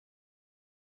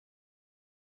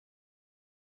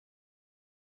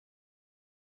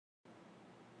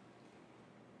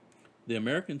The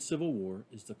American Civil War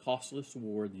is the costliest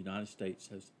war the United States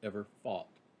has ever fought,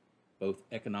 both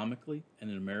economically and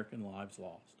in American lives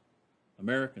lost.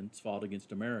 Americans fought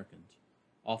against Americans,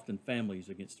 often families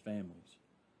against families.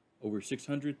 Over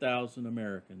 600,000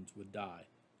 Americans would die,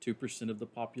 2% of the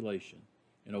population,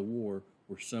 in a war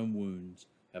where some wounds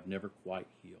have never quite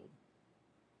healed.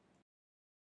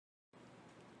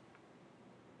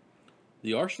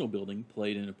 The Arsenal building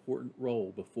played an important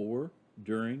role before,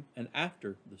 during, and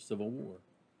after the Civil War.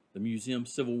 The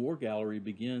museum's Civil War gallery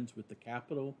begins with the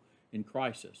Capitol in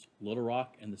Crisis, Little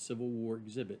Rock and the Civil War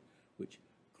exhibit, which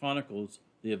chronicles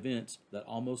the events that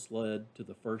almost led to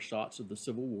the first shots of the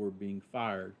Civil War being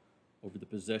fired over the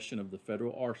possession of the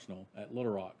federal arsenal at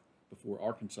Little Rock before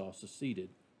Arkansas seceded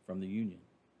from the Union.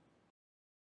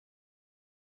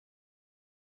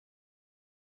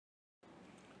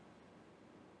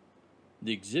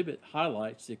 The exhibit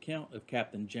highlights the account of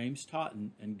Captain James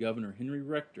Totten and Governor Henry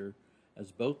Rector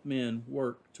as both men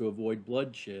worked to avoid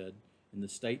bloodshed in the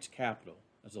state's capital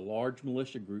as a large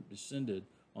militia group descended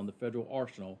on the federal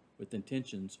arsenal with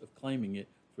intentions of claiming it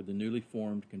for the newly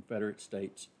formed Confederate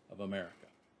States of America.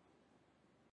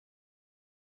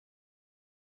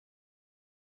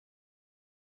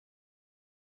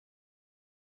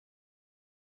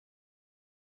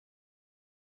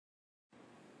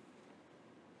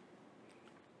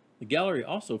 The gallery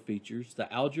also features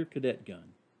the Alger cadet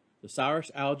gun. The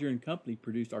Cyrus Alger and Company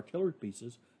produced artillery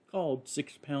pieces called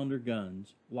 6-pounder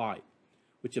guns, light,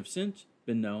 which have since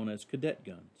been known as cadet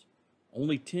guns.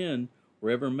 Only 10 were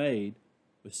ever made,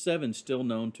 with 7 still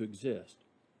known to exist.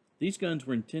 These guns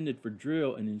were intended for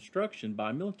drill and instruction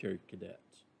by military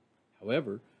cadets.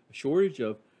 However, a shortage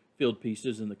of field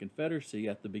pieces in the Confederacy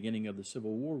at the beginning of the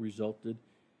Civil War resulted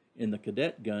in the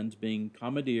cadet guns being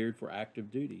commandeered for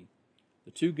active duty. The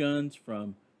 2 guns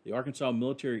from the Arkansas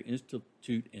Military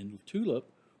Institute in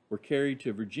Tulip were carried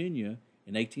to Virginia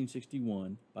in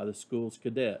 1861 by the school's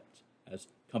cadets as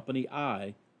Company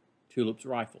I, Tulip's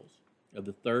Rifles, of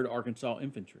the 3rd Arkansas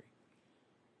Infantry.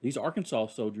 These Arkansas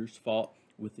soldiers fought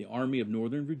with the Army of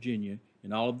Northern Virginia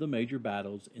in all of the major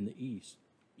battles in the East,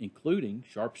 including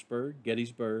Sharpsburg,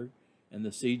 Gettysburg, and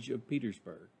the Siege of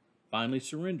Petersburg, finally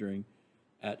surrendering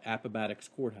at Appomattox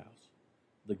Courthouse.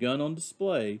 The gun on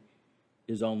display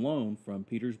is on loan from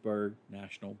Petersburg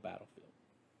National Battlefield.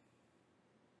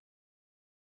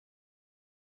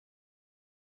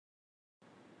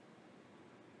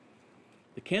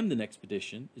 The Camden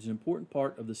Expedition is an important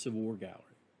part of the Civil War gallery.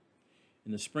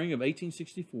 In the spring of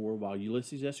 1864, while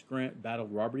Ulysses S. Grant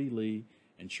battled Robert E. Lee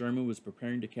and Sherman was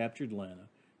preparing to capture Atlanta,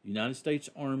 the United States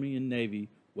Army and Navy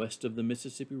west of the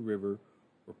Mississippi River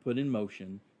were put in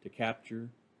motion to capture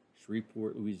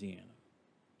Shreveport, Louisiana.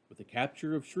 With the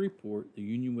capture of Shreveport, the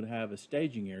Union would have a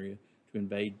staging area to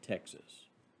invade Texas.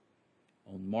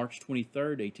 On March 23,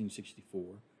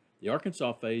 1864, the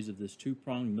Arkansas phase of this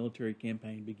two-pronged military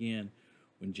campaign began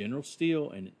when General Steele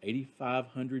and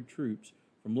 8,500 troops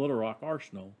from Little Rock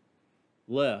Arsenal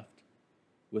left,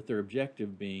 with their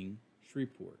objective being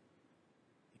Shreveport.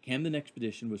 The Camden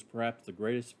Expedition was perhaps the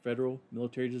greatest federal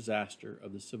military disaster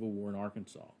of the Civil War in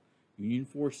Arkansas. Union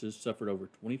forces suffered over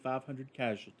 2,500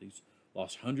 casualties,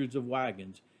 lost hundreds of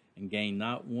wagons, and gained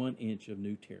not 1 inch of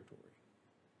new territory.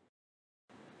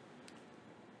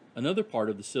 Another part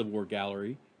of the Civil War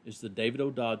gallery is the David O.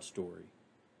 Dodd story.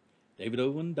 David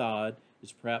Owen Dodd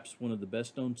is perhaps one of the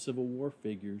best-known Civil War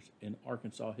figures in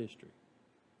Arkansas history.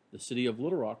 The city of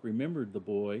Little Rock remembered the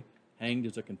boy hanged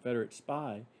as a Confederate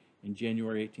spy in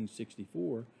January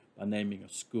 1864 by naming a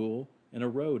school and a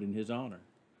road in his honor.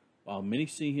 While many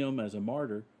see him as a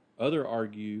martyr, others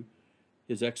argue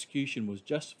his execution was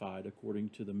justified according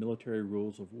to the military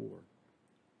rules of war.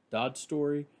 Dodd's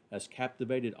story has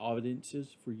captivated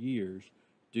audiences for years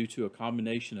due to a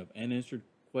combination of unanswered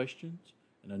questions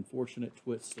and unfortunate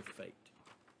twists of fate.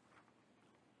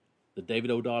 The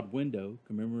David O. Dodd window,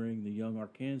 commemorating the young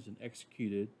Arkansan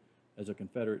executed as a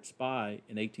Confederate spy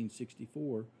in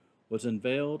 1864, was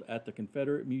unveiled at the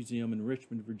Confederate Museum in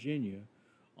Richmond, Virginia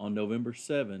on November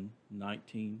 7,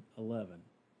 1911.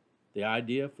 The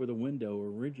idea for the window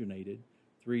originated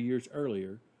 3 years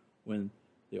earlier when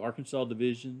the Arkansas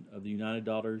Division of the United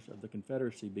Daughters of the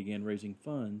Confederacy began raising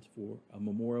funds for a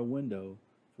memorial window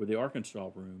for the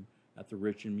Arkansas Room at the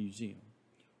Richmond Museum,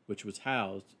 which was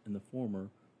housed in the former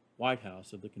White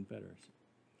House of the Confederacy.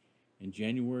 In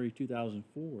January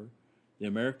 2004, the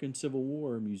American Civil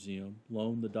War Museum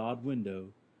loaned the Dodd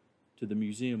window to the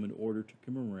museum in order to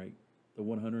commemorate the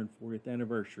 140th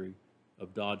anniversary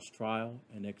of Dodd's trial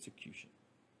and execution.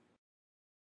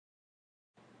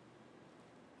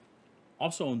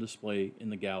 Also on display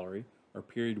in the gallery are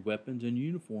period weapons and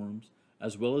uniforms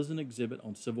as well as an exhibit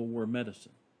on Civil War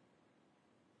medicine.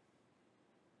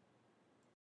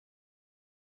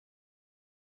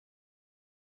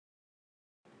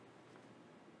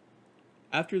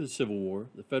 After the Civil War,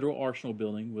 the Federal Arsenal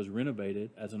Building was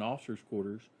renovated as an officers'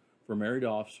 quarters for married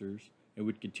officers and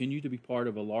would continue to be part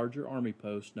of a larger Army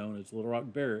post known as Little Rock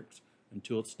Barracks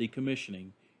until its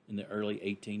decommissioning in the early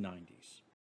 1890s.